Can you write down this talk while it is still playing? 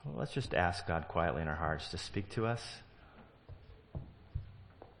let's just ask God quietly in our hearts to speak to us.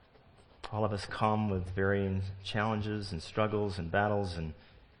 All of us come with varying challenges and struggles and battles, and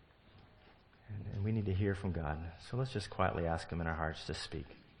we need to hear from God. So let's just quietly ask Him in our hearts to speak.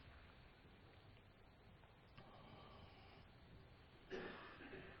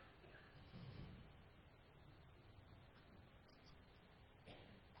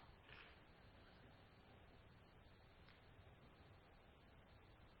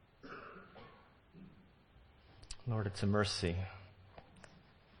 Lord, it's a mercy.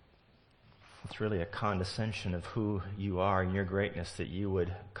 It's really a condescension of who you are and your greatness that you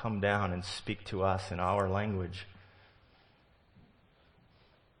would come down and speak to us in our language.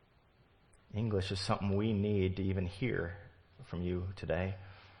 English is something we need to even hear from you today.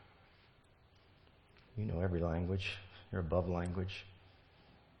 You know every language. You're above language.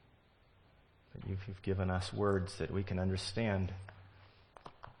 But you've given us words that we can understand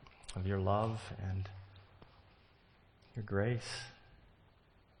of your love and your grace.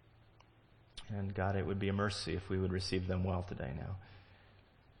 And God, it would be a mercy if we would receive them well today now.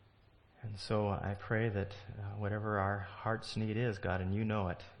 And so I pray that whatever our heart's need is, God, and you know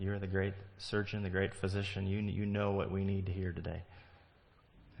it. You're the great surgeon, the great physician. You know what we need to hear today.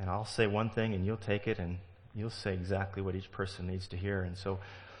 And I'll say one thing and you'll take it and you'll say exactly what each person needs to hear. And so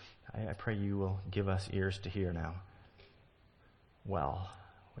I pray you will give us ears to hear now well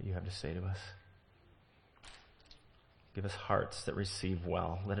what you have to say to us. Give us hearts that receive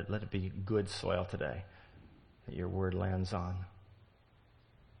well. Let it be good soil today that your word lands on.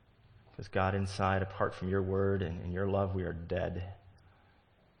 Because God, inside, apart from your word and your love, we are dead.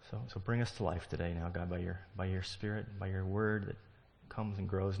 So bring us to life today now, God, by your Spirit, by your word that comes and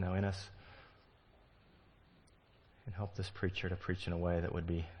grows now in us. And help this preacher to preach in a way that would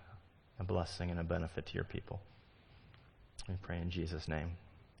be a blessing and a benefit to your people. We pray in Jesus' name.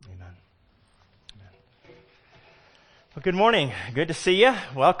 Amen. Well, good morning. Good to see you.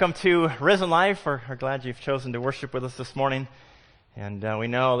 Welcome to Risen Life. We're glad you've chosen to worship with us this morning. And we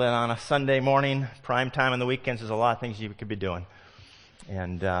know that on a Sunday morning, prime time on the weekends, there's a lot of things you could be doing.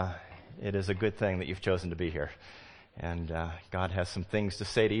 And it is a good thing that you've chosen to be here. And God has some things to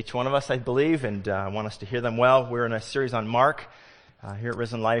say to each one of us, I believe, and I want us to hear them well. We're in a series on Mark. Here at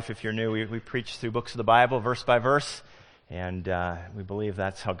Risen Life, if you're new, we preach through books of the Bible, verse by verse. And we believe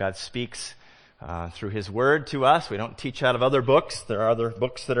that's how God speaks. Through His Word to us. We don't teach out of other books. There are other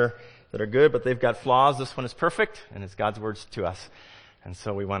books that are good, but they've got flaws. This one is perfect, and it's God's words to us. And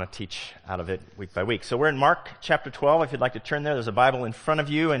so we want to teach out of it week by week. So we're in Mark chapter 12. If you'd like to turn there, there's a Bible in front of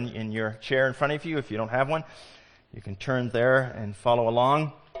you and in your chair in front of you. If you don't have one, you can turn there and follow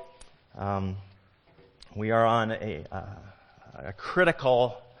along. We are on a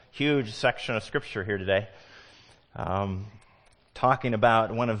critical, huge section of Scripture here today. Talking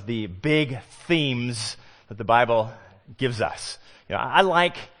about one of the big themes that the Bible gives us. You know, I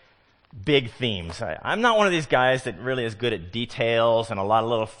like big themes. I'm not one of these guys that really is good at details and a lot of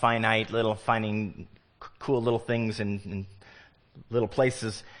little finding cool little things in little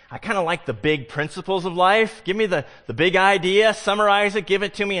places. I kind of like the big principles of life. Give me the big idea, summarize it, give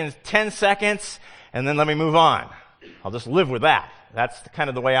it to me in 10 seconds, and then let me move on. I'll just live with that. That's kind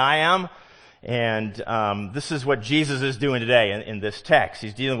of the way I am. And this is what Jesus is doing today in this text.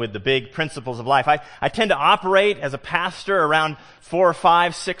 He's dealing with the big principles of life. I tend to operate as a pastor around 4 or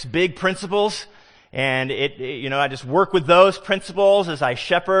 5, 6 big principles. And I just work with those principles as I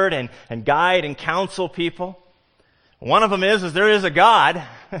shepherd and guide and counsel people. One of them is there is a God,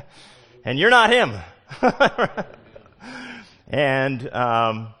 and you're not Him. And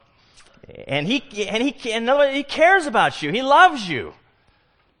He cares about you. He loves you.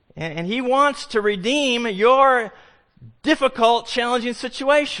 And He wants to redeem your difficult, challenging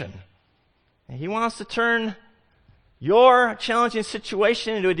situation. And He wants to turn your challenging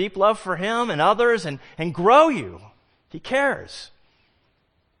situation into a deep love for Him and others and grow you. He cares.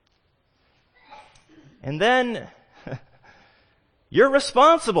 And then you're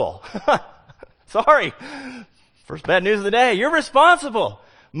responsible. Sorry. First bad news of the day. You're responsible.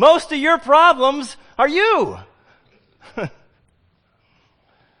 Most of your problems are you.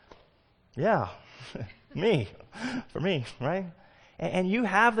 Yeah, for me, right? And you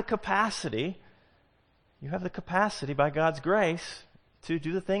have the capacity by God's grace to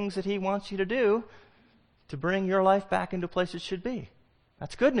do the things that He wants you to do to bring your life back into a place it should be.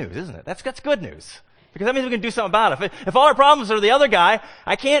 That's good news, isn't it? That's good news. Because that means we can do something about it. If all our problems are the other guy,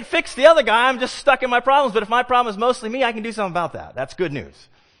 I can't fix the other guy, I'm just stuck in my problems. But if my problem is mostly me, I can do something about that. That's good news,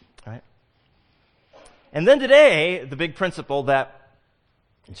 right? And then today, the big principle that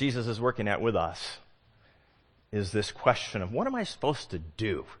Jesus is working at with us is this question of what am I supposed to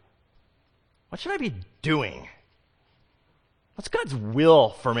do What should I be doing? What's God's will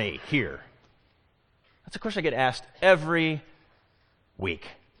for me here? That's a question I get asked every week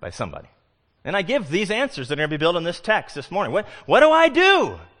by somebody. And I give these answers that are going to be built in this text this morning. What do I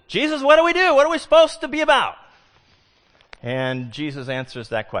do? Jesus, what do we do? What are we supposed to be about? And Jesus answers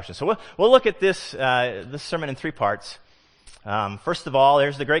that question. So we'll look at this sermon in three parts. First of all,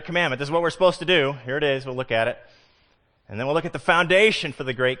 there's the Great Commandment. This is what we're supposed to do. Here it is. We'll look at it. And then we'll look at the foundation for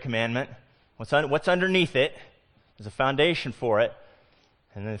the Great Commandment. What's underneath it? There's a foundation for it.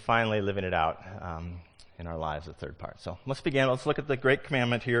 And then finally living it out in our lives, the third part. So let's begin. Let's look at the Great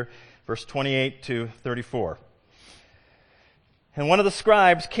Commandment here, verse 28 to 34. And one of the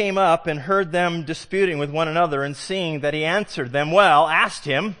scribes came up and heard them disputing with one another, and seeing that he answered them well, asked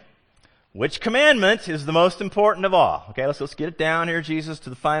him, which commandment is the most important of all? Okay, let's get it down here, Jesus, to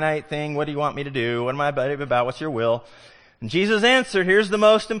the finite thing. What do you want me to do? What am I about? What's your will? And Jesus answered, here's the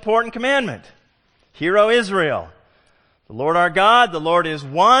most important commandment. Hear, O Israel, the Lord our God, the Lord is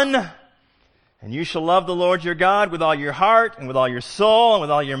one, and you shall love the Lord your God with all your heart, and with all your soul, and with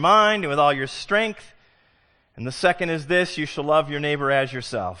all your mind, and with all your strength. And the second is this, you shall love your neighbor as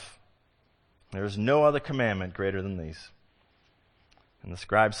yourself. There is no other commandment greater than these. And the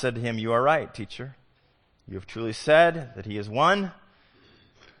scribe said to him, you are right, teacher. You have truly said that he is one.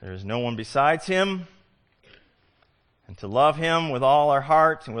 There is no one besides him. And to love him with all our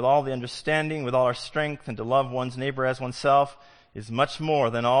heart and with all the understanding, with all our strength, and to love one's neighbor as oneself is much more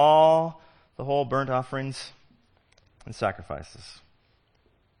than all the whole burnt offerings and sacrifices.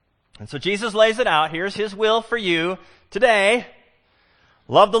 And so Jesus lays it out. Here's his will for you today.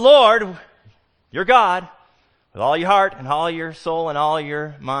 Love the Lord, your God, with all your heart and all your soul and all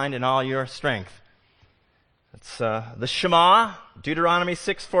your mind and all your strength. It's the Shema, Deuteronomy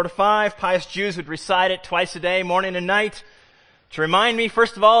 6:4-5. Pious Jews would recite it twice a day, morning and night, to remind me,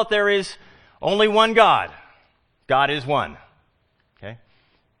 first of all, that there is only one God. God is one. Okay?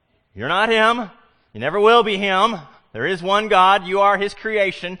 You're not him. You never will be him. There is one God. You are his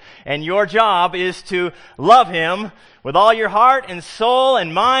creation. And your job is to love him with all your heart and soul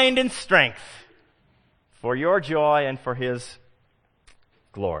and mind and strength for your joy and for his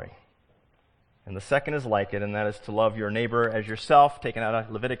glory. And the second is like it, and that is to love your neighbor as yourself, taken out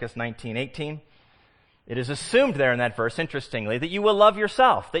of Leviticus 19:18. It is assumed there in that verse, interestingly, that you will love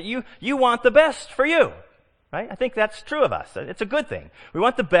yourself, that you want the best for you. Right? I think that's true of us. It's a good thing. We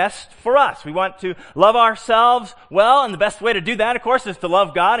want the best for us. We want to love ourselves well, and the best way to do that, of course, is to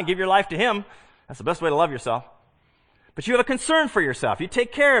love God and give your life to him. That's the best way to love yourself. But you have a concern for yourself. You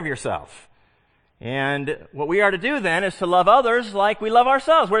take care of yourself. And what we are to do then is to love others like we love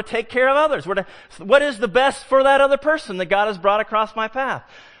ourselves. We're to take care of others. What is the best for that other person that God has brought across my path?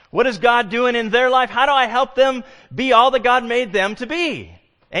 What is God doing in their life? How do I help them be all that God made them to be?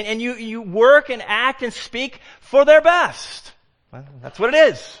 And you work and act and speak for their best. Well, that's what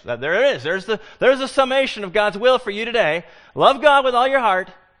it is. There it is. There's the summation of God's will for you today. Love God with all your heart,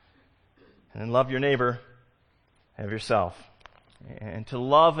 and then love your neighbor as yourself. And to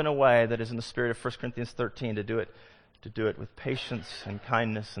love in a way that is in the spirit of 1 Corinthians 13, to do it with patience and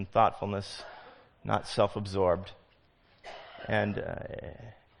kindness and thoughtfulness, not self-absorbed. And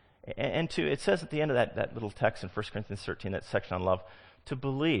it says at the end of that little text in 1 Corinthians 13, that section on love, to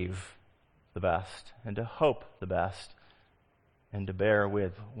believe the best and to hope the best and to bear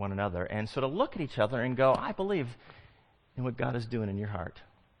with one another. And so to look at each other and go, I believe in what God is doing in your heart.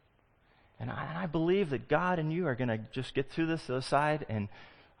 And I believe that God and you are going to just get through this to the side, and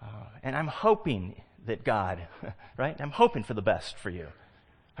I'm hoping that God, right? I'm hoping for the best for you.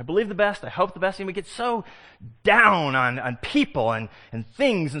 I believe the best, I hope the best, and we get so down on people and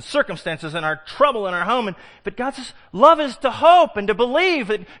things and circumstances and our trouble in our home. But God says, love is to hope and to believe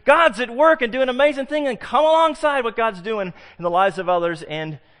that God's at work and doing amazing things, and come alongside what God's doing in the lives of others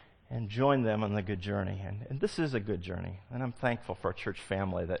and join them on the good journey. And this is a good journey, and I'm thankful for a church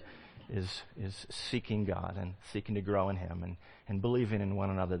family that is seeking God and seeking to grow in him and believing in one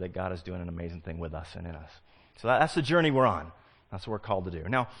another that God is doing an amazing thing with us and in us. So that's the journey we're on. That's what we're called to do.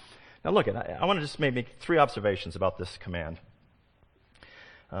 Now look, I want to just make three observations about this command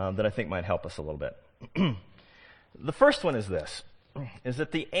that I think might help us a little bit. The first one is this, is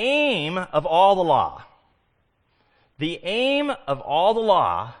that the aim of all the law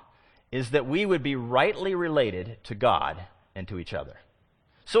is that we would be rightly related to God and to each other.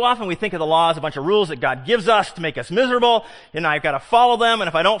 So often we think of the law as a bunch of rules that God gives us to make us miserable. I've got to follow them, and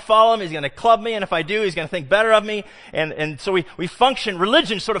if I don't follow them, he's going to club me, and if I do, he's going to think better of me. And so we function,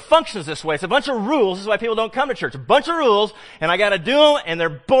 religion sort of functions this way. It's a bunch of rules. This is why people don't come to church. A bunch of rules, and I got to do them, and they're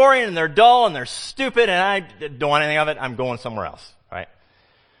boring, and they're dull, and they're stupid, and I don't want anything of it. I'm going somewhere else, right?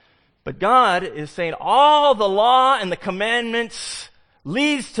 But God is saying all the law and the commandments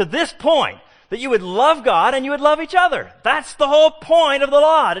leads to this point, that you would love God and you would love each other. That's the whole point of the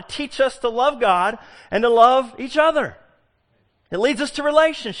law, to teach us to love God and to love each other. It leads us to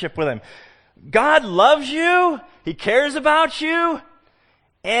relationship with Him. God loves you. He cares about you.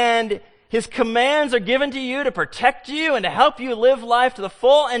 And His commands are given to you to protect you and to help you live life to the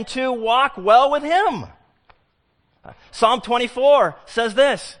full and to walk well with Him. Psalm 24 says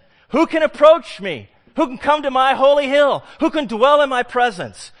this, "Who can approach me? Who can come to my holy hill? Who can dwell in my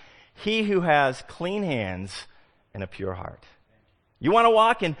presence? He who has clean hands and a pure heart." You want to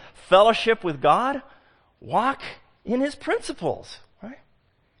walk in fellowship with God? Walk in His principles, right?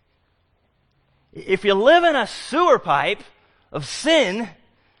 If you live in a sewer pipe of sin,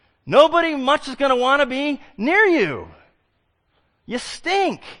 nobody much is going to want to be near you. You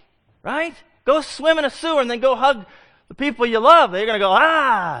stink, right? Go swim in a sewer and then go hug the people you love. They're going to go,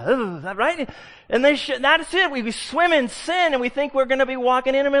 is that right? And that's it. We swim in sin and we think we're going to be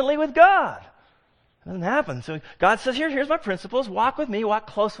walking intimately with God. It doesn't happen. So God says, here's my principles. Walk with me. Walk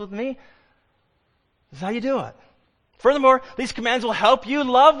close with me. This is how you do it. Furthermore, these commands will help you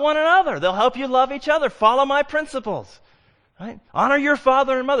love one another. They'll help you love each other. Follow my principles. Right? Honor your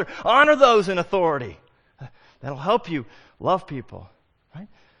father and mother. Honor those in authority. That'll help you love people. Right?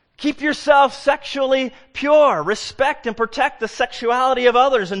 Keep yourself sexually pure. Respect and protect the sexuality of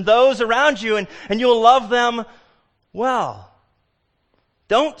others and those around you, and you'll love them well.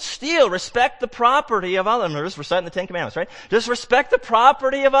 Don't steal. Respect the property of others. We're just reciting the Ten Commandments, right? Just respect the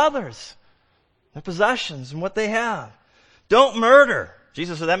property of others, their possessions and what they have. Don't murder.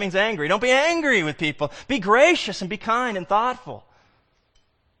 Jesus said that means angry. Don't be angry with people. Be gracious and be kind and thoughtful.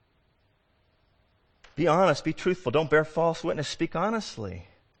 Be honest. Be truthful. Don't bear false witness. Speak honestly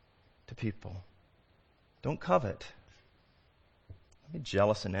to people. Don't covet. Don't be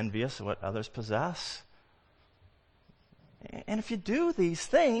jealous and envious of what others possess. And if you do these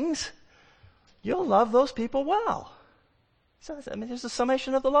things, you'll love those people well. So, there's a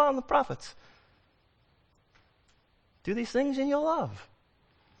summation of the law and the prophets. Do these things and you'll love.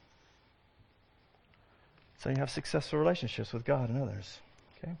 So you have successful relationships with God and others.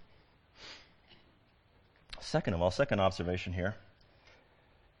 Okay. Second observation here.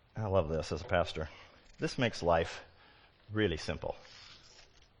 I love this as a pastor. This makes life really simple.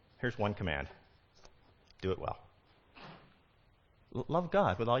 Here's one command. Do it well. Love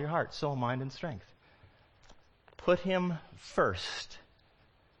God with all your heart, soul, mind, and strength. Put Him first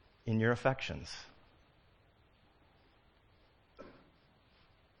in your affections.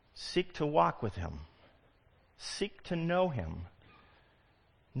 Seek to walk with Him. Seek to know Him.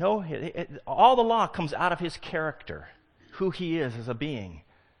 All the law comes out of His character, who He is as a being.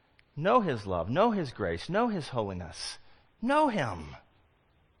 Know His love. Know His grace. Know His holiness. Know Him.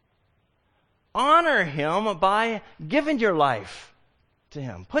 Honor Him by giving your life to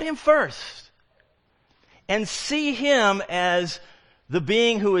Him. Put Him first. And see Him as the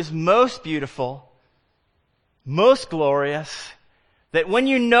being who is most beautiful, most glorious, that when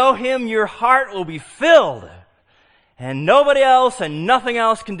you know Him, your heart will be filled. And nobody else and nothing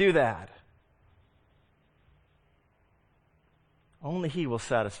else can do that. Only He will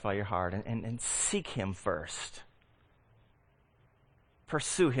satisfy your heart, and seek Him first.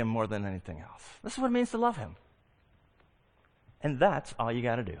 Pursue Him more than anything else. This is what it means to love Him. And that's all you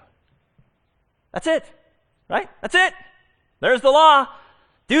got to do. That's it. Right? That's it. There's the law.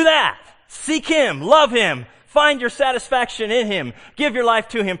 Do that. Seek Him. Love Him. Find your satisfaction in Him. Give your life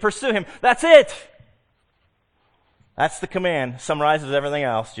to Him. Pursue Him. That's it. That's the command. Summarizes everything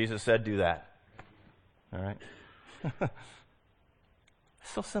else. Jesus said, do that. All right?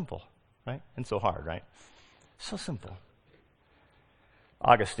 So simple, right? And so hard, right? So simple.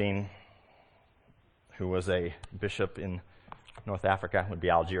 Augustine, who was a bishop in North Africa, would be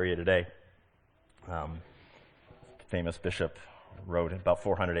Algeria today, famous bishop, wrote about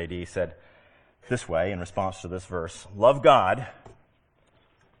 400 AD, said this way in response to this verse: love God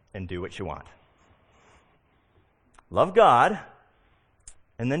and do what you want. Love God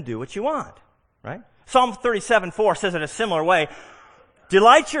and then do what you want, right? Psalm 37:4 says it a similar way.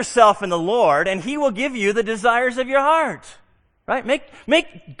 Delight yourself in the Lord, and He will give you the desires of your heart. Right?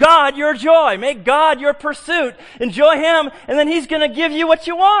 Make God your joy. Make God your pursuit. Enjoy Him, and then He's going to give you what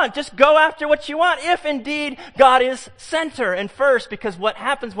you want. Just go after what you want, if indeed God is center and first, because what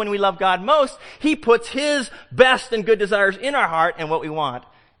happens when we love God most, He puts His best and good desires in our heart, and what we want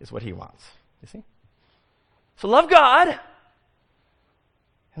is what He wants. You see? So love God,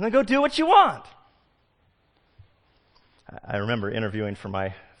 and then go do what you want. I remember interviewing for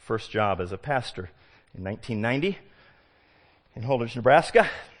my first job as a pastor in 1990 in Holdridge, Nebraska.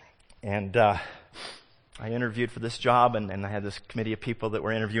 And I interviewed for this job, and I had this committee of people that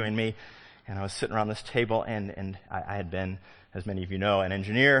were interviewing me, and I was sitting around this table, and I had been, as many of you know, an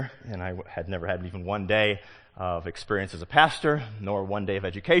engineer, and I had never had even one day of experience as a pastor, nor one day of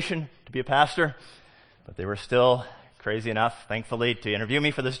education to be a pastor. But they were still crazy enough, thankfully, to interview me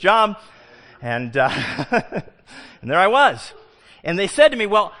for this job. And, and there I was. And they said to me,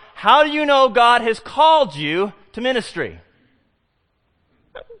 well, how do you know God has called you to ministry?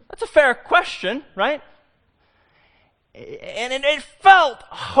 That's a fair question, right? And it felt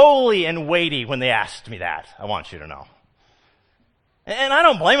holy and weighty when they asked me that, I want you to know. And I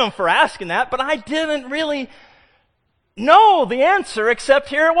don't blame them for asking that, but I didn't really know the answer, except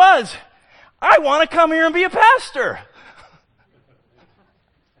here it was. I want to come here and be a pastor.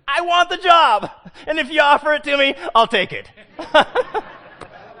 I want the job. And if you offer it to me, I'll take it.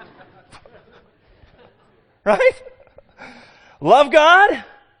 Right? Love God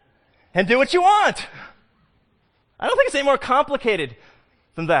and do what you want. I don't think it's any more complicated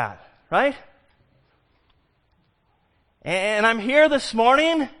than that, right? And I'm here this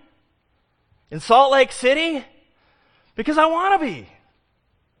morning in Salt Lake City because I want to be.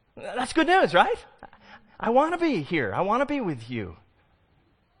 That's good news, right? I want to be here. I want to be with you.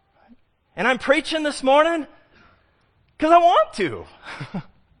 And I'm preaching this morning because I want to,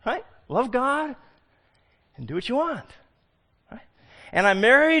 right? Love God and do what you want, right? And I'm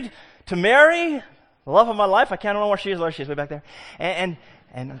married to Mary, the love of my life. I can't know where she is. There she is, way back there. And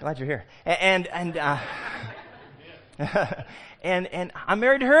I'm glad you're here. And I'm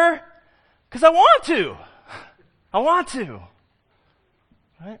married to her because I want to. I want to,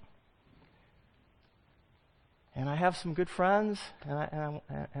 right? And I have some good friends,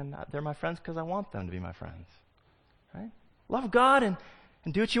 and they're my friends because I want them to be my friends, right? Love God and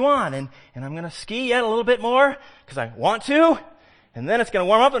do what you want. And I'm going to ski yet a little bit more because I want to. And then it's going to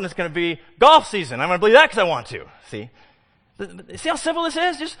warm up and it's going to be golf season. I'm going to believe that because I want to. See how simple this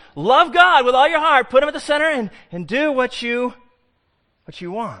is? Just love God with all your heart. Put Him at the center and do what you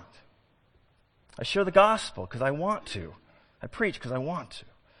want. I share the gospel because I want to. I preach because I want to.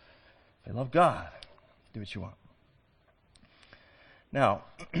 I love God. Do what you want. Now,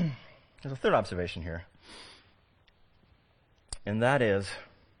 there's a third observation here. And that is,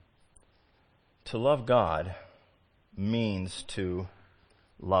 to love God means to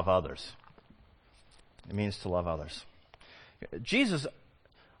love others. It means to love others. Jesus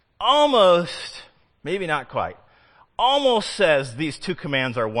almost, maybe not quite, almost says these two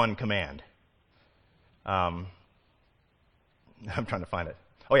commands are one command. I'm trying to find it.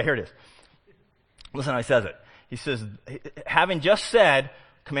 Oh yeah, here it is. Listen how he says it. He says, having just said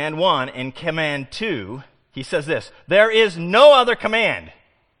command 1 and command 2, he says this, there is no other command,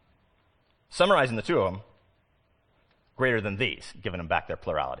 summarizing the two of them, greater than these, giving them back their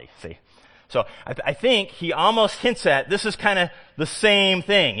plurality, see? So I think he almost hints at this is kind of the same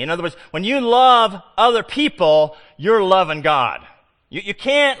thing. In other words, when you love other people, you're loving God. You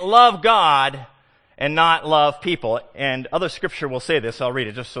can't love God and not love people. And other scripture will say this. I'll read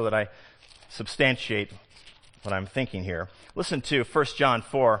it just so that I substantiate what I'm thinking here. Listen to 1 John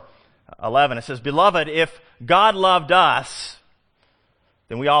 4:11. It says, beloved, if God loved us,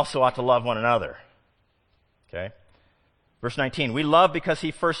 then we also ought to love one another. Okay? Verse 19, we love because He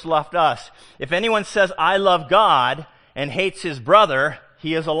first loved us. If anyone says, I love God, and hates his brother,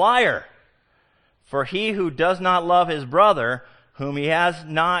 he is a liar. For he who does not love his brother, whom he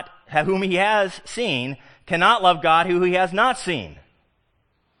has seen, cannot love God who he has not seen.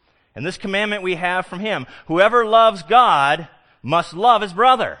 And this commandment we have from Him, whoever loves God must love his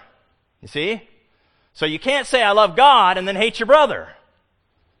brother. You see? So you can't say, I love God, and then hate your brother.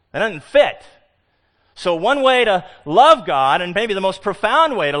 That doesn't fit. So one way to love God, and maybe the most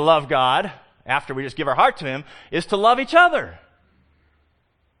profound way to love God, after we just give our heart to Him, is to love each other.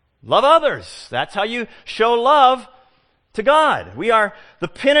 Love others. That's how you show love to God. We are the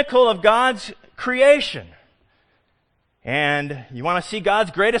pinnacle of God's creation. And you want to see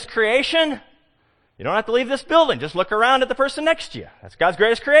God's greatest creation? You don't have to leave this building. Just look around at the person next to you. That's God's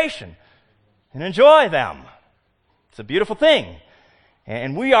greatest creation. And enjoy them. It's a beautiful thing.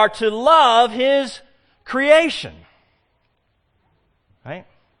 And we are to love His creation. Right?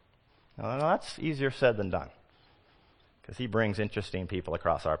 Now, that's easier said than done. Because He brings interesting people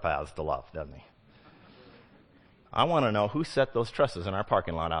across our paths to love, doesn't He? I want to know who set those trusses in our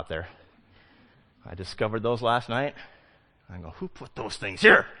parking lot out there. I discovered those last night. I go, who put those things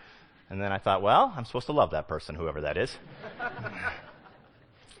here? And then I thought, well, I'm supposed to love that person, whoever that is.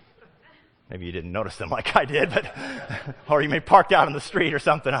 Maybe you didn't notice them like I did, but or you may parked out in the street or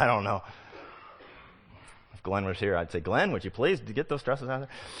something, I don't know. if Glenn was here, I'd say, Glenn, would you please get those dresses out of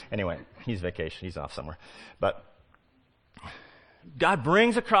there? Anyway, he's vacation. He's off somewhere. But God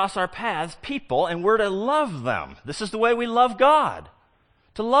brings across our paths people, and we're to love them. This is the way we love God,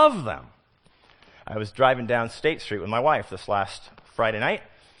 to love them. I was driving down State Street with my wife this last Friday night,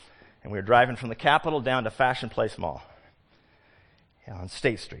 and we were driving from the Capitol down to Fashion Place Mall on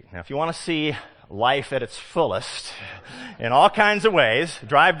State Street. Now, if you want to see life at its fullest in all kinds of ways,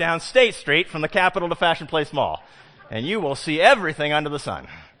 drive down State Street from the Capitol to Fashion Place Mall, and you will see everything under the sun.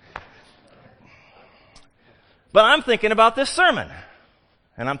 But I'm thinking about this sermon,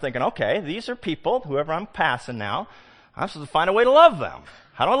 and I'm thinking, okay, these are people, whoever I'm passing now, I'm supposed to find a way to love them.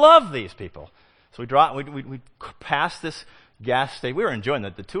 How do I love these people? So we passed this gas station. We were enjoying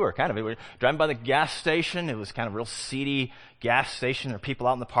the tour, kind of. We were driving by the gas station. It was kind of a real seedy gas station. There were people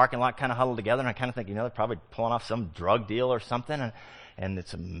out in the parking lot kind of huddled together, and I kind of think, they're probably pulling off some drug deal or something, and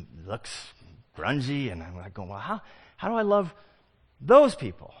it looks grungy, and I'm like going, well, how do I love those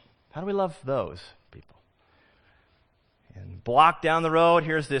people? How do we love those people? And block down the road,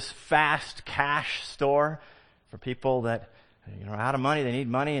 here's this fast cash store for people that are out of money, they need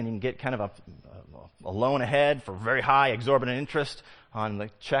money, and you can get kind of a loan ahead for very high, exorbitant interest on the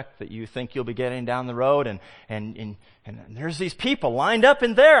check that you think you'll be getting down the road. And there's these people lined up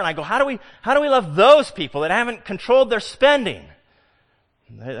in there, and I go, how do we love those people that haven't controlled their spending?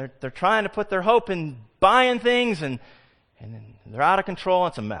 They're trying to put their hope in buying things, and they're out of control,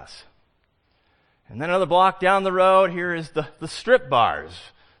 and it's a mess. And then another block down the road, here is the strip bars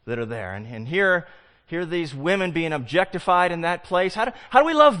that are there, and here are these women being objectified in that place. How do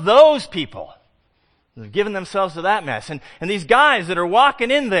we love those people? They're giving themselves to that mess. And these guys that are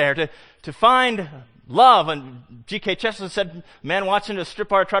walking in there to find love. And G.K. Chesterton said, man watching a strip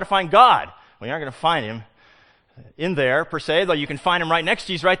bar try to find God. Well, you're not going to find him in there, per se, though you can find him right next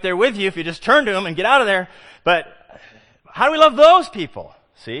to you. He's right there with you if you just turn to him and get out of there. But how do we love those people?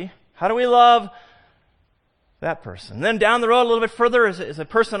 See? How do we love that person? And then down the road a little bit further is a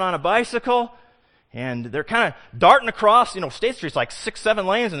person on a bicycle. And they're kind of darting across, State Street's like 6-7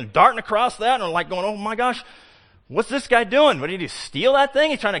 lanes, and they're darting across that, and they're like going, oh my gosh, what's this guy doing? What did he do, steal that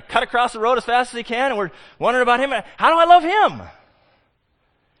thing? He's trying to cut across the road as fast as he can, and we're wondering about him. How do I love him?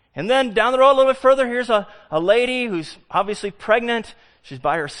 And then down the road a little bit further, here's a lady who's obviously pregnant. She's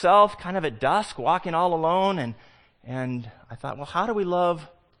by herself, kind of at dusk, walking all alone, and I thought, well, how do we love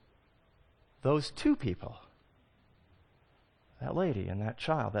those two people? That lady and that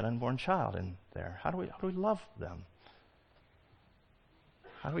child, that unborn child in there. How do we love them?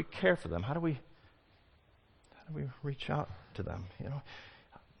 How do we care for them? How do we reach out to them?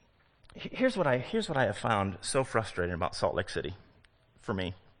 Here's what I have found so frustrating about Salt Lake City, for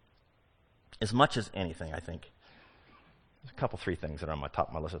me, as much as anything. I think there's three things that are on my top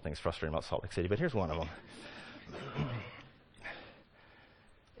of my list of things frustrating about Salt Lake City, but here's one of them.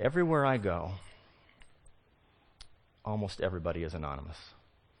 Everywhere I go, almost everybody is anonymous.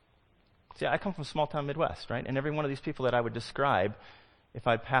 See, I come from small-town Midwest, right? And every one of these people that I would describe, if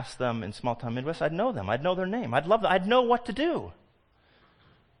I'd pass them in small-town Midwest, I'd know them. I'd know their name. I'd love them. I'd know what to do.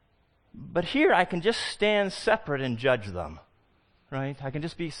 But here, I can just stand separate and judge them, right? I can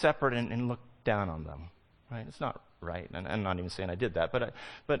just be separate and look down on them, right? It's not right, and I'm not even saying I did that,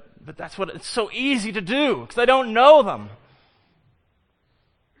 but that's what it's so easy to do because I don't know them.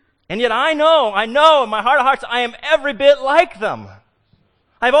 And yet I know in my heart of hearts, I am every bit like them.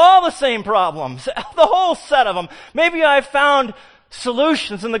 I have all the same problems, the whole set of them. Maybe I've found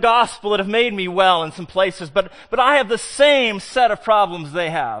solutions in the gospel that have made me well in some places, but I have the same set of problems they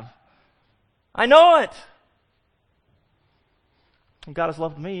have. I know it. And God has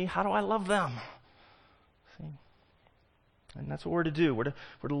loved me. How do I love them? See? And that's what we're to do. We're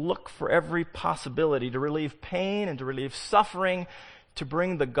to look for every possibility to relieve pain and to relieve suffering, to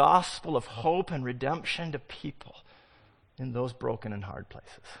bring the gospel of hope and redemption to people in those broken and hard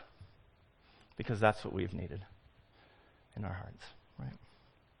places. Because that's what we've needed in our hearts, right?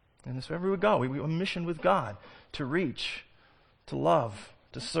 And that's wherever we go. We have a mission with God to reach, to love,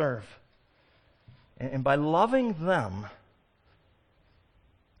 to serve. And by loving them,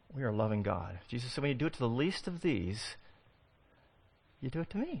 we are loving God. Jesus said, when you do it to the least of these, you do it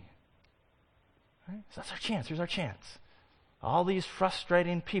to me. Right? So that's our chance. Here's our chance. All these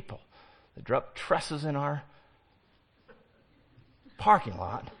frustrating people that drop trusses in our parking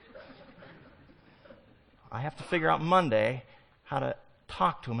lot. I have to figure out Monday how to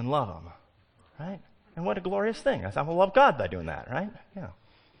talk to them and love them, right? And what a glorious thing. I thought, well, love God by doing that, right? Yeah.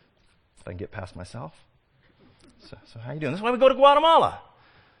 If I can get past myself. So how you doing? This is why we go to Guatemala.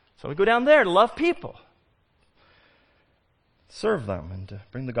 So we go down there to love people, serve them, and to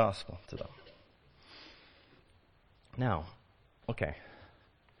bring the gospel to them. Now, okay,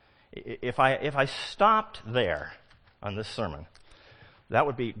 if I stopped there on this sermon, that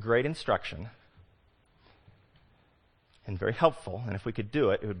would be great instruction and very helpful, and if we could do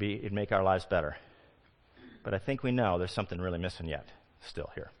it, it'd make our lives better. But I think we know there's something really missing yet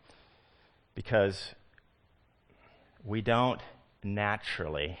still here. Because we don't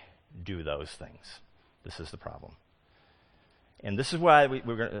naturally do those things. This is the problem. And this is why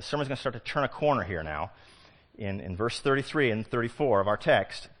the sermon's going to start to turn a corner here now in verse 33 and 34 of our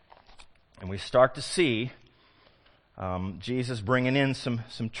text. And we start to see Jesus bringing in some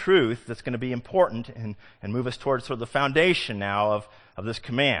truth that's going to be important and move us towards sort of the foundation now of this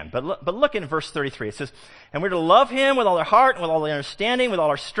command. But look in verse 33. It says, "And we're to love him with all our heart, and with all our understanding, with all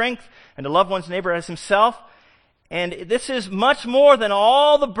our strength, and to love one's neighbor as himself. And this is much more than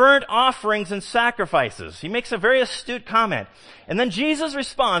all the burnt offerings and sacrifices." He makes a very astute comment. And then Jesus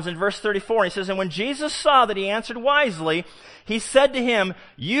responds in verse 34. And he says, "And when Jesus saw that he answered wisely, he said to him,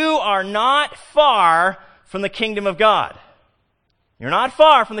 'You are not far from the kingdom of God.'" You're not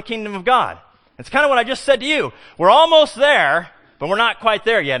far from the kingdom of God. It's kind of what I just said to you. We're almost there, but we're not quite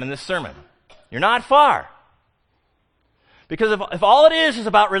there yet in this sermon. You're not far. Because if all it is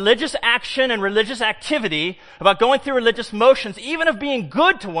about religious action and religious activity, about going through religious motions, even of being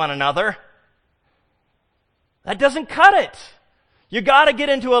good to one another, that doesn't cut it. You got to get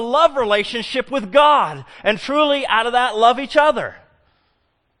into a love relationship with God and truly out of that love each other.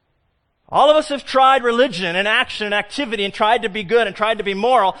 All of us have tried religion and action and activity and tried to be good and tried to be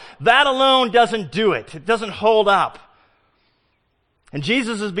moral. That alone doesn't do it. It doesn't hold up. And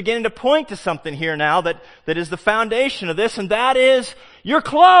Jesus is beginning to point to something here now that is the foundation of this, and that is, you're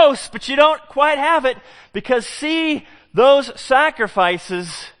close, but you don't quite have it, because see, those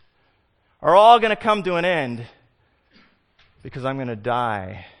sacrifices are all going to come to an end, because I'm going to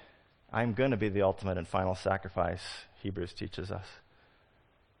die. I'm going to be the ultimate and final sacrifice, Hebrews teaches us.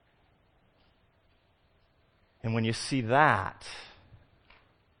 And when you see that,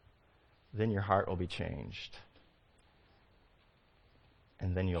 then your heart will be changed.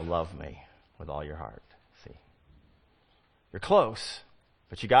 And then you'll love me with all your heart. See? You're close,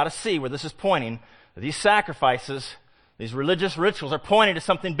 but you got to see where this is pointing. These sacrifices, these religious rituals are pointing to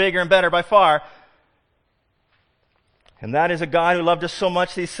something bigger and better by far. And that is a God who loved us so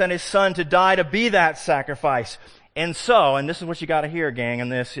much that he sent his son to die to be that sacrifice. And so, and this is what you got to hear, gang,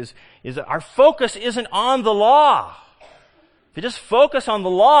 and this is that our focus isn't on the law. If you just focus on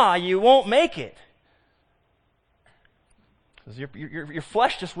the law, you won't make it. Because your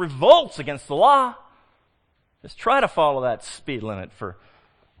flesh just revolts against the law. Just try to follow that speed limit for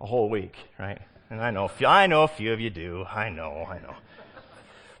a whole week, right? And I know a few of you do. I know.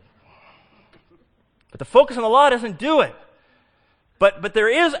 But the focus on the law doesn't do it. But there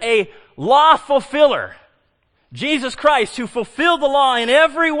is a law fulfiller, Jesus Christ, who fulfilled the law in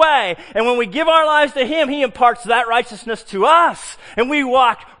every way. And when we give our lives to him, he imparts that righteousness to us. And we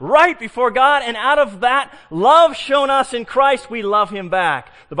walk right before God. And out of that love shown us in Christ, we love him back.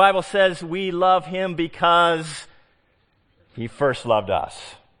 The Bible says we love him because he first loved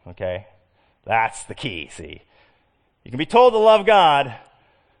us. Okay? That's the key, see. You can be told to love God,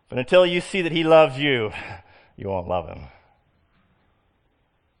 but until you see that he loves you, you won't love him.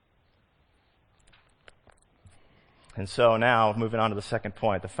 And so now, moving on to the second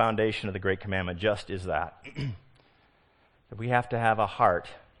point, the foundation of the Great Commandment just is that. That we have to have a heart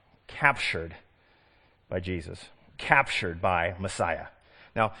captured by Jesus, captured by Messiah.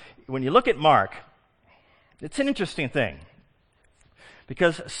 Now, when you look at Mark, it's an interesting thing.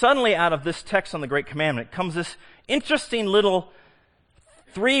 Because suddenly out of this text on the Great Commandment comes this interesting little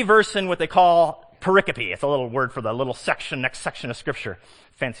 3-verse in what they call pericope. It's a little word for the little section, next section of Scripture.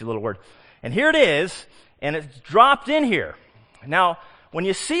 Fancy little word. And here it is. And it's dropped in here. Now, when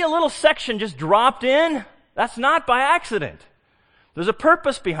you see a little section just dropped in, that's not by accident. There's a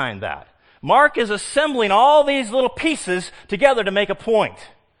purpose behind that. Mark is assembling all these little pieces together to make a point.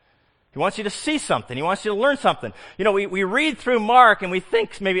 He wants you to see something. He wants you to learn something. You know, we read through Mark and we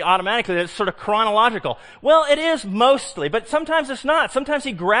think maybe automatically that it's sort of chronological. Well, it is mostly, but sometimes it's not. Sometimes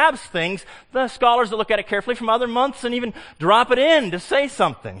he grabs things, the scholars that look at it carefully, from other months and even drop it in to say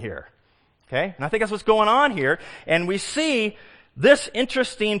something here. Okay? And I think that's what's going on here. And we see this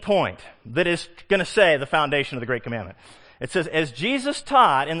interesting point that is going to say the foundation of the Great Commandment. It says, as Jesus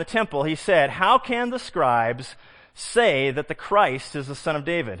taught in the temple, he said, "How can the scribes say that the Christ is the son of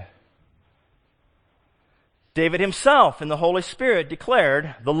David?" David himself in the Holy Spirit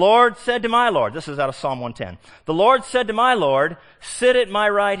declared, "The Lord said to my Lord," this is out of Psalm 110, "The Lord said to my Lord, sit at my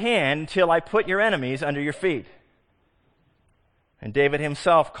right hand until I put your enemies under your feet." And David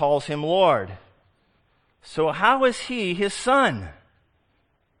himself calls him Lord. So how is he his son?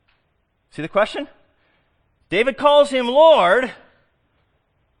 See the question? David calls him Lord,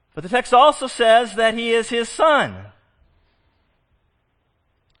 but the text also says that he is his son.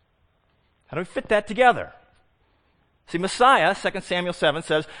 How do we fit that together? See, Messiah, 2 Samuel 7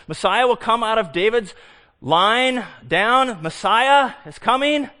 says, Messiah will come out of David's line down. Messiah is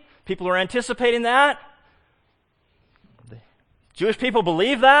coming. People are anticipating that. The Jewish people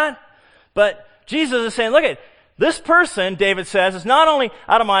believe that. But Jesus is saying, look at this person, David says, is not only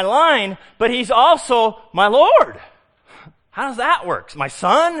out of my line, but he's also my Lord. How does that work? My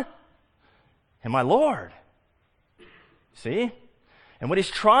son and my Lord. See? And what he's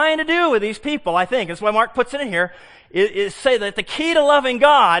trying to do with these people, I think, that's why Mark puts it in here, is say that the key to loving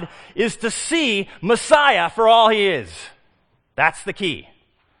God is to see Messiah for all he is. That's the key.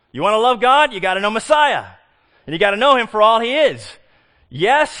 You want to love God? You got to know Messiah. And you got to know him for all he is.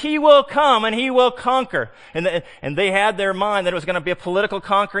 Yes, he will come and he will conquer. And they had their mind that it was going to be a political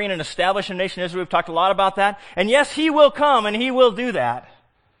conquering and establish a nation of Israel. We've talked a lot about that. And yes, he will come and he will do that.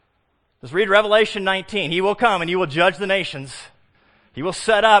 Let's read Revelation 19. He will come and he will judge the nations. He will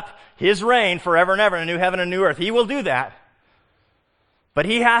set up his reign forever and ever in a new heaven and a new earth. He will do that. But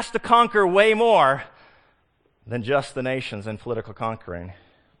he has to conquer way more than just the nations and political conquering.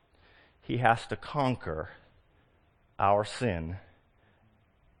 He has to conquer our sin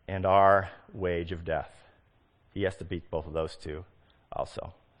and our wage of death. He has to beat both of those two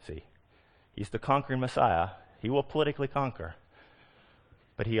also. See, he's the conquering Messiah. He will politically conquer.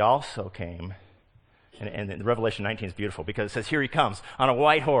 But he also came, and Revelation 19 is beautiful because it says here he comes on a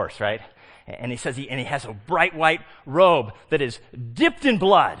white horse, right? And he says he has a bright white robe that is dipped in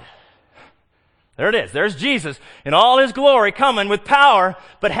blood. There it is. There's Jesus in all his glory coming with power,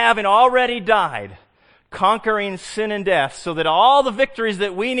 but having already died, conquering sin and death, so that all the victories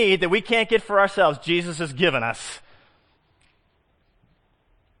that we need, that we can't get for ourselves, Jesus has given us.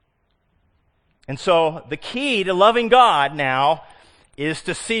 And so the key to loving God now is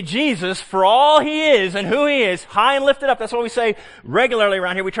to see Jesus for all he is and who he is, high and lifted up. That's what we say regularly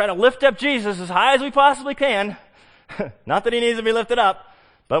around here. We try to lift up Jesus as high as we possibly can. Not that he needs to be lifted up,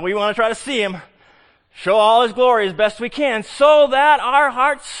 but we want to try to see him, show all his glory as best we can, so that our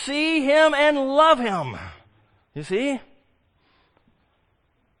hearts see him and love him. You see?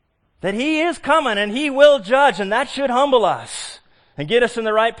 That he is coming and he will judge, and that should humble us and get us in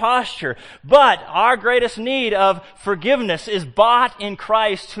the right posture. But our greatest need of forgiveness is bought in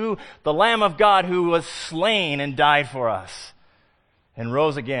Christ, who, the Lamb of God, who was slain and died for us and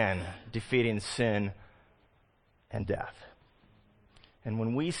rose again, defeating sin and death. And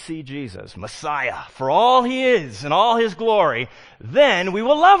when we see Jesus, Messiah, for all he is and all his glory, then we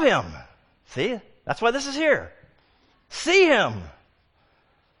will love him. See? That's why this is here. See him.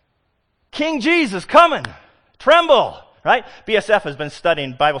 King Jesus coming. Tremble. Right? BSF has been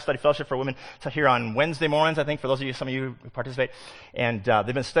studying Bible Study Fellowship for Women here on Wednesday mornings, I think, for those of you, some of you who participate. And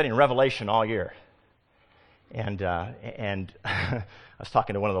they've been studying Revelation all year. And I was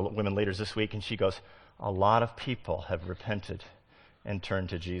talking to one of the women leaders this week, and she goes, a lot of people have repented and turned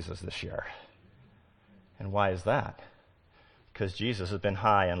to Jesus this year. And why is that? Because Jesus has been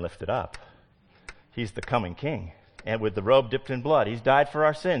high and lifted up. He's the coming King. And with the robe dipped in blood, he's died for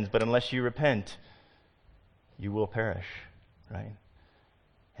our sins. But unless you repent, you will perish, right?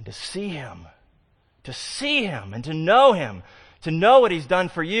 And to see him and to know what he's done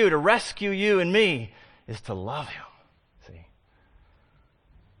for you, to rescue you and me, is to love him. See?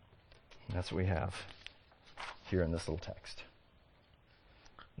 And that's what we have here in this little text.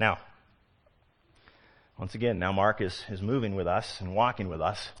 Now, once again, now Mark is moving with us and walking with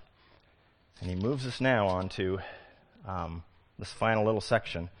us. And he moves us now on to this final little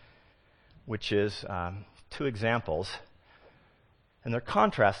section, which is two examples. And they're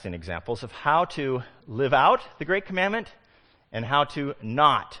contrasting examples of how to live out the Great Commandment and how to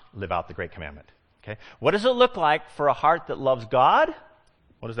not live out the Great Commandment. Okay? What does it look like for a heart that loves God?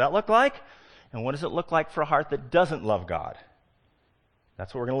 What does that look like? And what does it look like for a heart that doesn't love God?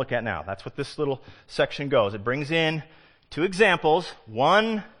 That's what we're going to look at now. That's what this little section goes. It brings in two examples.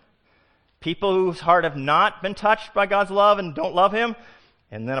 One, people whose heart have not been touched by God's love and don't love him.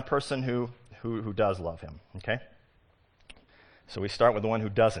 And then a person who does love him. Okay? So we start with the one who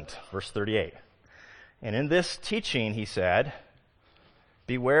doesn't. Verse 38. And in this teaching, he said,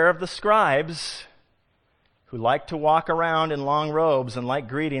 beware of the scribes who like to walk around in long robes and like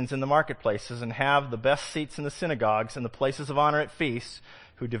greetings in the marketplaces and have the best seats in the synagogues and the places of honor at feasts,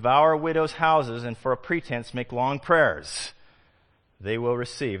 who devour widows' houses and for a pretense make long prayers. They will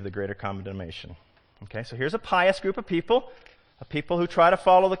receive the greater condemnation. Okay, so here's a pious group of people who try to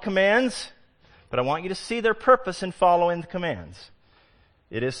follow the commands, but I want you to see their purpose in following the commands.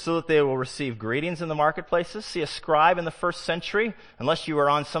 It is so that they will receive greetings in the marketplaces. See, a scribe in the first century, unless you were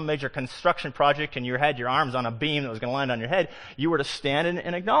on some major construction project and you had your arms on a beam that was going to land on your head, you were to stand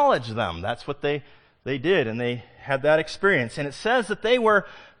and acknowledge them. That's what they did, and they had that experience. And it says that they were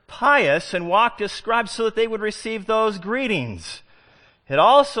pious and walked as scribes so that they would receive those greetings. It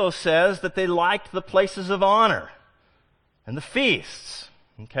also says that they liked the places of honor and the feasts,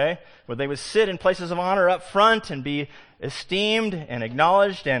 okay, where they would sit in places of honor up front and be esteemed and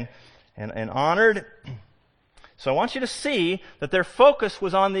acknowledged and honored. So I want you to see that their focus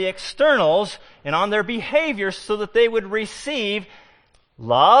was on the externals and on their behavior so that they would receive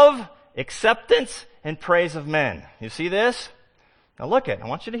love, acceptance, and praise of men. You see this? Now look at it. I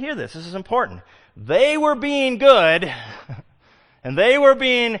want you to hear this. This is important. They were being good and they were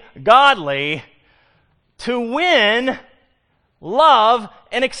being godly to win love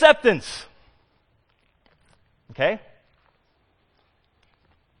and acceptance. Okay?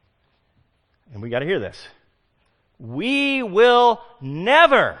 And we got to hear this. We will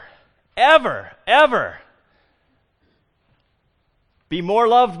never, ever, ever be more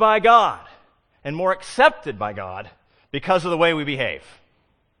loved by God and more accepted by God because of the way we behave.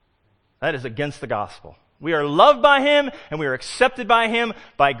 That is against the gospel. We are loved by Him and we are accepted by Him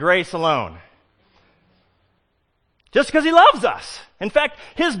by grace alone. Just because He loves us. In fact,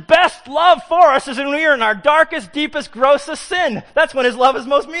 His best love for us is when we are in our darkest, deepest, grossest sin. That's when His love is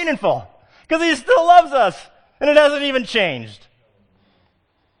most meaningful. Because He still loves us. And it hasn't even changed.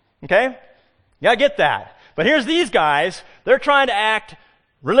 Okay? You gotta get that. But here's these guys. They're trying to act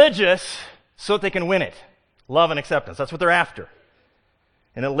religious so that they can win it. Love and acceptance. That's what they're after.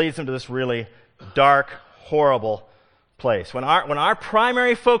 And it leads them to this really dark, horrible place. When our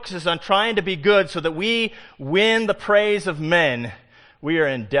primary focus is on trying to be good so that we win the praise of men, we are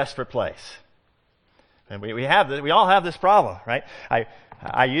in a desperate place. And we all have this problem, right?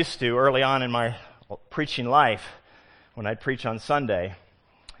 I used to, early on in my preaching life, when I'd preach on Sunday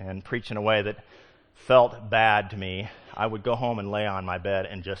and preach in a way that felt bad to me, I would go home and lay on my bed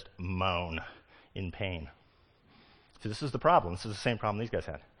and just moan in pain. See, this is the problem. This is the same problem these guys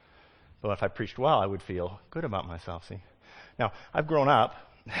had. But if I preached well, I would feel good about myself, see? Now, I've grown up.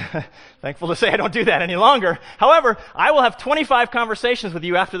 Thankful to say I don't do that any longer. However, I will have 25 conversations with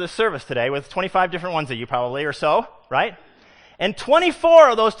you after this service today with 25 different ones of you probably or so, right? And 24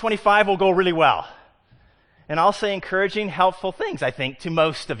 of those 25 will go really well. And I'll say encouraging, helpful things, I think, to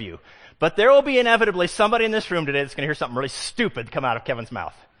most of you. But there will be inevitably somebody in this room today that's going to hear something really stupid come out of Kevin's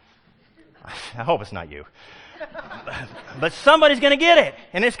mouth. I hope it's not you. But somebody's going to get it,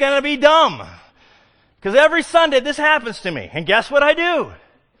 and it's going to be dumb. Because every Sunday this happens to me, and guess what I do?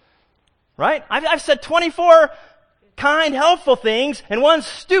 Right? I've said 24 kind, helpful things, and one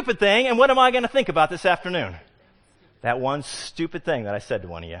stupid thing, and what am I going to think about this afternoon? That one stupid thing that I said to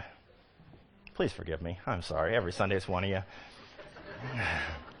one of you. Please forgive me. I'm sorry. Every Sunday it's one of you.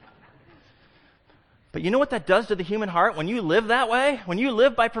 But you know what that does to the human heart when you live that way? When you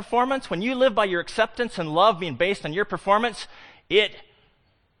live by performance, when you live by your acceptance and love being based on your performance, it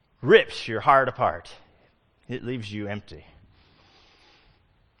rips your heart apart. It leaves you empty.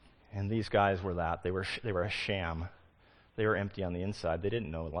 And these guys were that. They were a sham. They were empty on the inside. They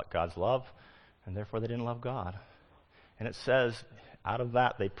didn't know God's love, and therefore they didn't love God. And it says, out of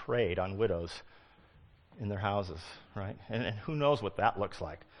that they preyed on widows in their houses, right? And who knows what that looks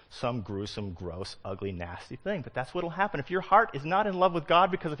like. Some gruesome, gross, ugly, nasty thing. But that's what will happen. If your heart is not in love with God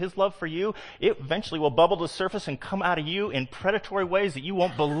because of His love for you, it eventually will bubble to the surface and come out of you in predatory ways that you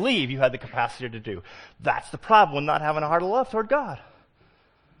won't believe you had the capacity to do. That's the problem with not having a heart of love toward God.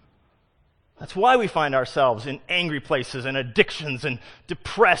 That's why we find ourselves in angry places and addictions and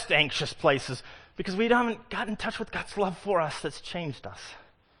depressed, anxious places, because we haven't gotten in touch with God's love for us that's changed us.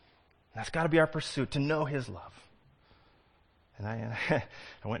 That's got to be our pursuit, to know His love. And I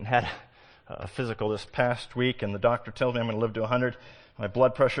went and had a physical this past week, and the doctor tells me I'm going to live to 100. My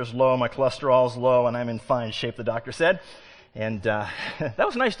blood pressure's low, my cholesterol's low, and I'm in fine shape, the doctor said. And that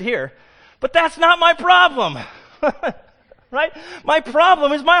was nice to hear. But that's not my problem. Right? My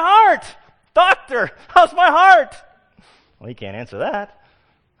problem is my heart. Doctor, how's my heart? Well, he can't answer that.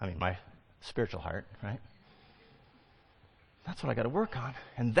 I mean, my spiritual heart, right? That's what I got to work on.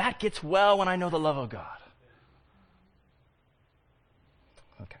 And that gets well when I know the love of God.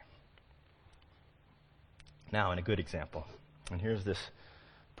 Okay. Now, in a good example. And here's this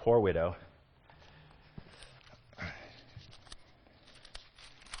poor widow.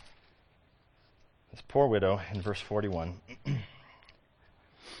 This poor widow in verse 41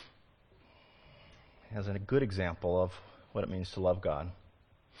 has a good example of what it means to love God.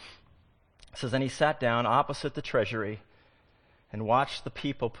 says, then he sat down opposite the treasury and watched the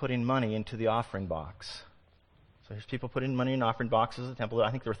people putting money into the offering box. So there's people putting money in offering boxes at the temple.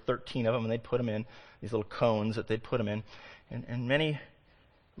 I think there were 13 of them, and they'd put them in, these little cones that they'd put them in. And many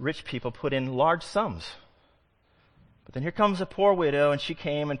rich people put in large sums. But then here comes a poor widow, and she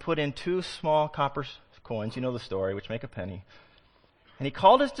came and put in 2 small copper coins, you know the story, which make a penny. And he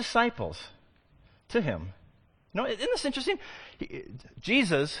called his disciples to him. You know, isn't this interesting?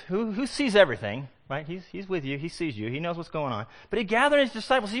 Jesus, who sees everything, right? He's with you. He sees you. He knows what's going on. But he gathered his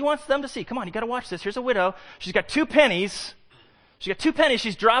disciples. He wants them to see. Come on, you got to watch this. Here's a widow. She's got 2 pennies. She's got 2 pennies.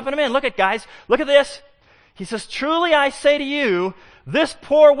 She's dropping them in. Look at, guys. Look at this. He says, truly I say to you, this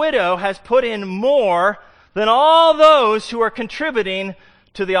poor widow has put in more than all those who are contributing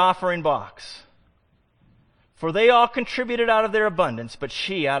to the offering box. For they all contributed out of their abundance, but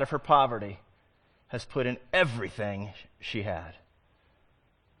she, out of her poverty, has put in everything she had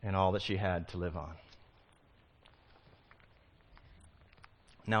and all that she had to live on.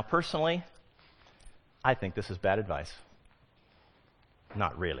 Now, personally, I think this is bad advice.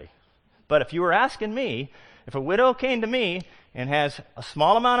 Not really. But if you were asking me, if a widow came to me and has a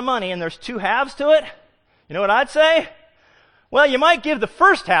small amount of money and there's 2 halves to it, you know what I'd say? Well, you might give the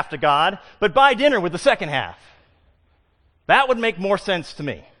first half to God, but buy dinner with the second half. That would make more sense to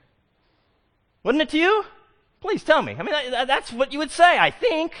me. Wouldn't it to you? Please tell me. I mean, that's what you would say, I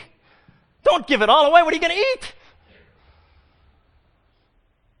think. Don't give it all away. What are you going to eat?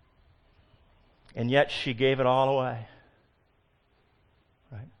 And yet she gave it all away.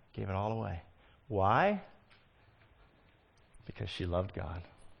 Right? Gave it all away. Why? Because she loved God.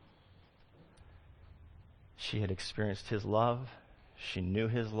 She had experienced His love. She knew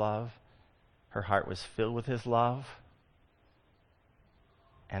His love. Her heart was filled with His love.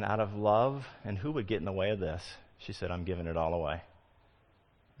 And out of love, and who would get in the way of this? She said, I'm giving it all away.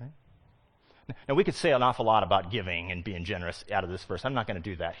 Right? Now, we could say an awful lot about giving and being generous out of this verse. I'm not going to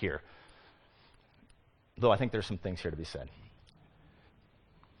do that here. Though I think there's some things here to be said.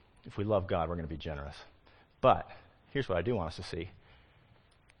 If we love God, we're going to be generous. But here's what I do want us to see.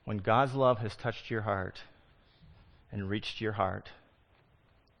 When God's love has touched your heart and reached your heart,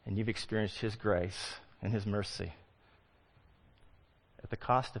 and you've experienced His grace and His mercy, at the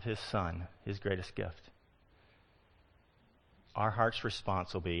cost of His Son, His greatest gift, our heart's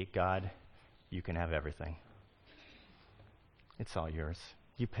response will be, God, you can have everything. It's all yours.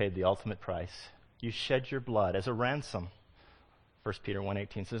 You paid the ultimate price. You shed your blood as a ransom. 1 Peter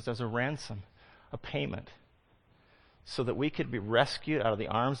 1:18 says, as a ransom, a payment, so that we could be rescued out of the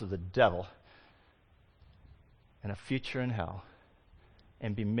arms of the devil and a future in hell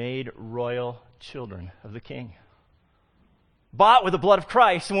and be made royal children of the King. Bought with the blood of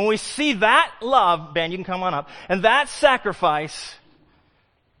Christ. And when we see that love, Ben, you can come on up, and that sacrifice,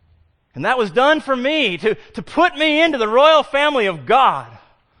 and that was done for me to put me into the royal family of God,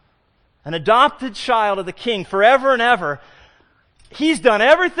 an adopted child of the King forever and ever. He's done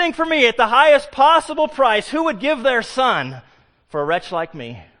everything for me at the highest possible price. Who would give their son for a wretch like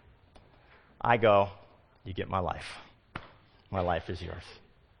me? I go, you get my life. My life is yours.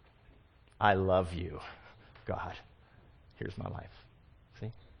 I love you, God. Here's my life.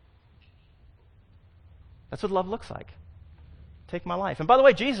 See? That's what love looks like. Take my life. And by the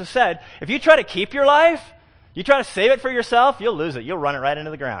way, Jesus said, if you try to keep your life, you try to save it for yourself, you'll lose it. You'll run it right into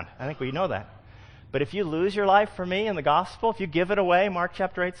the ground. I think we know that. But if you lose your life for me in the gospel, if you give it away, Mark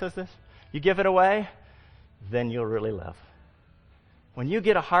chapter 8 says this, you give it away, then you'll really live. When you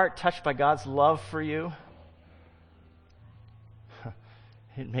get a heart touched by God's love for you,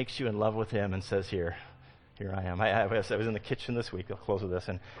 it makes you in love with Him and says, here I am. I was in the kitchen this week. I'll close with this.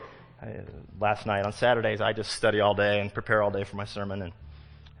 And last night on Saturdays, I just study all day and prepare all day for my sermon.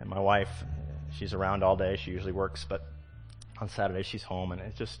 And my wife, she's around all day. She usually works, but on Saturdays she's home. And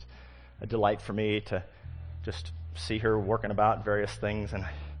it's just a delight for me to just see her working about various things. And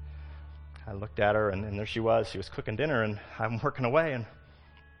I looked at her, and there she was. She was cooking dinner, and I'm working away. And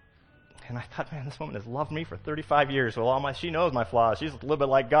I thought, man, this woman has loved me for 35 years. Well, she knows my flaws. She's a little bit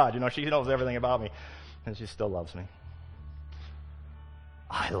like God. She knows everything about me. And she still loves me.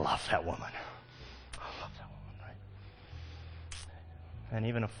 I love that woman. I love that woman, right? And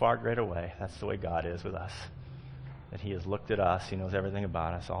even a far greater way, that's the way God is with us. That He has looked at us. He knows everything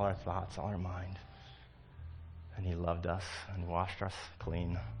about us, all our thoughts, all our mind. And He loved us and washed us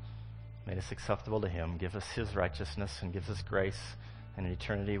clean, made us acceptable to Him, gives us His righteousness and gives us grace and an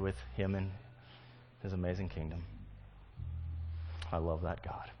eternity with Him in His amazing kingdom. I love that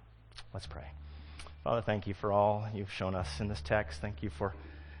God. Let's pray. Father, thank You for all You've shown us in this text. Thank You for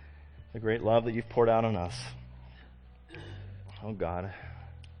the great love that You've poured out on us. Oh God,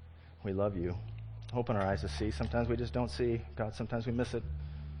 We love you. Open our eyes to see. Sometimes we just don't see. God, sometimes we miss it.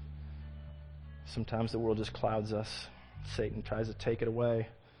 Sometimes the world just clouds us. Satan tries to take it away.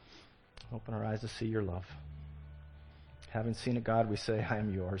 Open our eyes to see your love. Having seen it, God, we say, I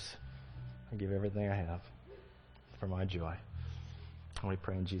am yours. I give everything I have for my joy. And we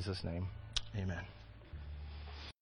pray in Jesus' name. Amen.